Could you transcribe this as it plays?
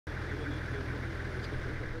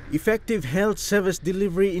Effective health service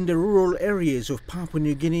delivery in the rural areas of Papua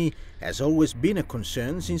New Guinea has always been a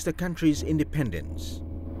concern since the country's independence.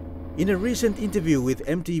 In a recent interview with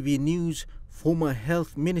EMTV News, former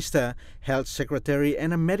Health Minister, Health Secretary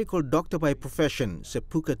and a medical doctor by profession,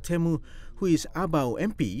 Sepuka Temu, who is Abau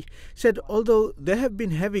MP, said although there have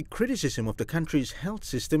been heavy criticism of the country's health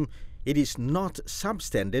system, it is not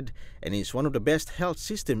substandard and is one of the best health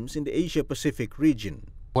systems in the Asia-Pacific region.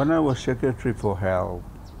 When I was Secretary for Health,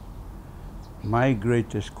 my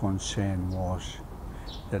greatest concern was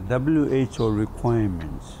the WHO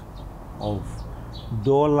requirements of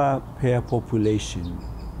dollar per population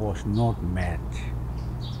was not met.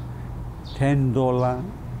 $10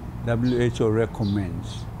 WHO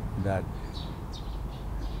recommends that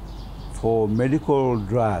for medical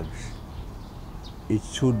drugs it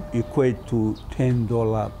should equate to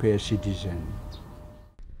 $10 per citizen.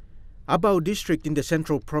 Abau District in the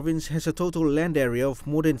Central Province has a total land area of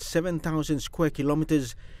more than 7,000 square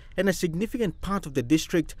kilometers, and a significant part of the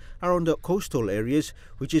district are on the coastal areas,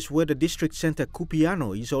 which is where the district center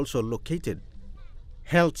Kupiano is also located.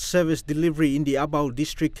 Health service delivery in the Abau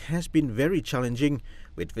District has been very challenging,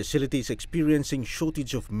 with facilities experiencing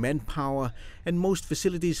shortage of manpower and most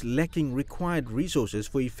facilities lacking required resources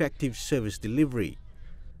for effective service delivery.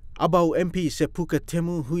 Abau MP Sepuka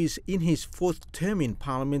Temu, who is in his fourth term in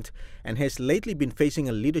Parliament and has lately been facing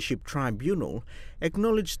a leadership tribunal,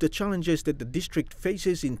 acknowledged the challenges that the district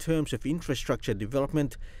faces in terms of infrastructure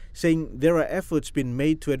development, saying there are efforts being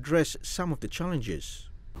made to address some of the challenges.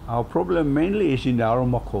 Our problem mainly is in the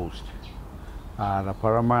Aroma Coast. The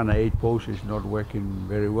Paramana 8 post is not working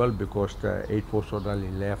very well because the 8 post totally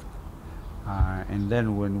left. And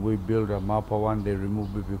then when we build a Mapa one, they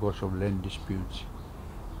removed it because of land disputes.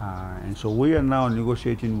 And so we are now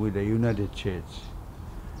negotiating with the United Church,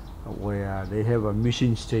 where they have a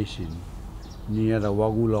mission station near the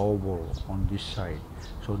Wagula Obol on this side.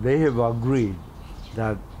 So they have agreed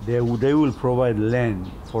that they will provide land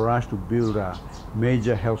for us to build a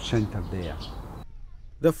major health center there.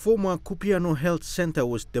 The former Kupiano Health Center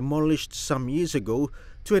was demolished some years ago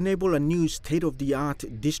to enable a new state-of-the-art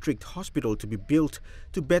district hospital to be built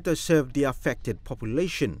to better serve the affected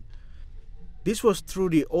population. This was through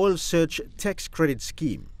the Oil Search Tax Credit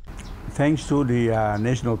Scheme. Thanks to the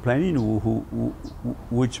National Planning,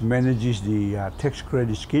 which manages the tax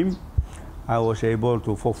credit scheme, I was able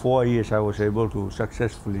to, for 4 years, I was able to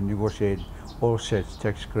successfully negotiate Oil Search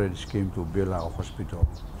Tax Credit Scheme to build our hospital.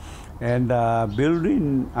 And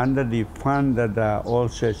building under the fund that the Oil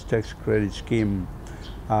Search Tax Credit Scheme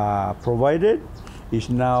provided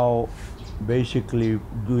is now basically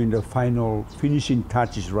doing the final finishing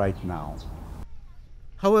touches right now.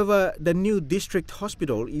 However, the new district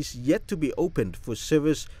hospital is yet to be opened for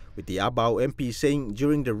service, with the Abau MP saying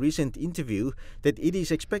during the recent interview that it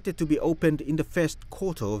is expected to be opened in the first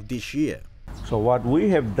quarter of this year. So what we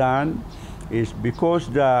have done is, because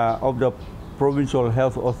of the Provincial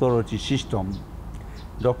Health Authority system,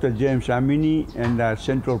 Dr. James Amini and the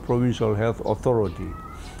Central Provincial Health Authority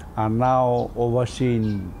are now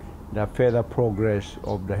overseeing the further progress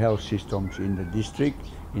of the health systems in the district,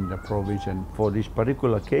 in the province, and for this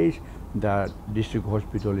particular case, the district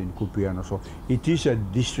hospital in Kupiano. So it is a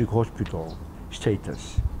district hospital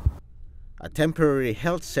status. A temporary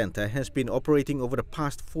health center has been operating over the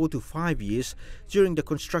past 4 to 5 years during the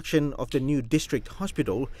construction of the new district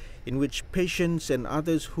hospital, in which patients and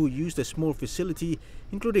others who use the small facility,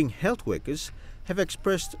 including health workers, have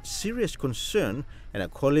expressed serious concern and are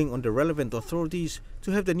calling on the relevant authorities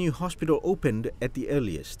to have the new hospital opened at the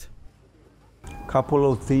earliest.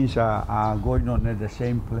 Couple of things are going on at the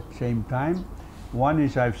same time. One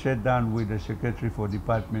is, I've sat down with the Secretary for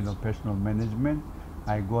Department of Personal Management.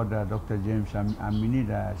 I got Dr. James Amini,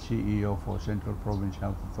 the CEO for Central Province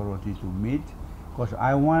Health Authority, to meet, because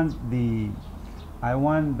I want the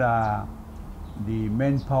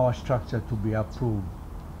manpower structure to be approved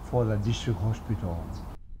for the district hospital.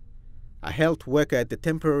 A health worker at the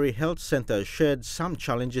temporary health center shared some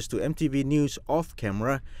challenges to EMTV News off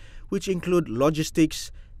camera, which include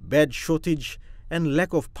logistics, bed shortage, and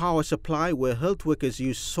lack of power supply, where health workers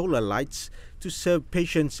use solar lights to serve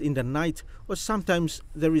patients in the night, or sometimes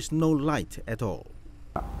there is no light at all.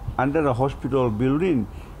 Under the hospital building,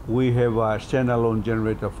 we have a standalone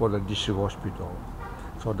generator for the district hospital.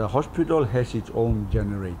 So the hospital has its own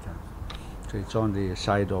generator. So it's on the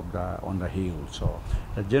side of on the hill. So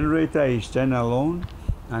the generator is standalone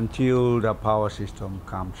until the power system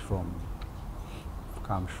comes from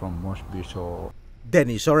Mosby. So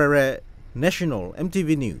Dennis Orere, National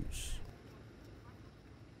EMTV News.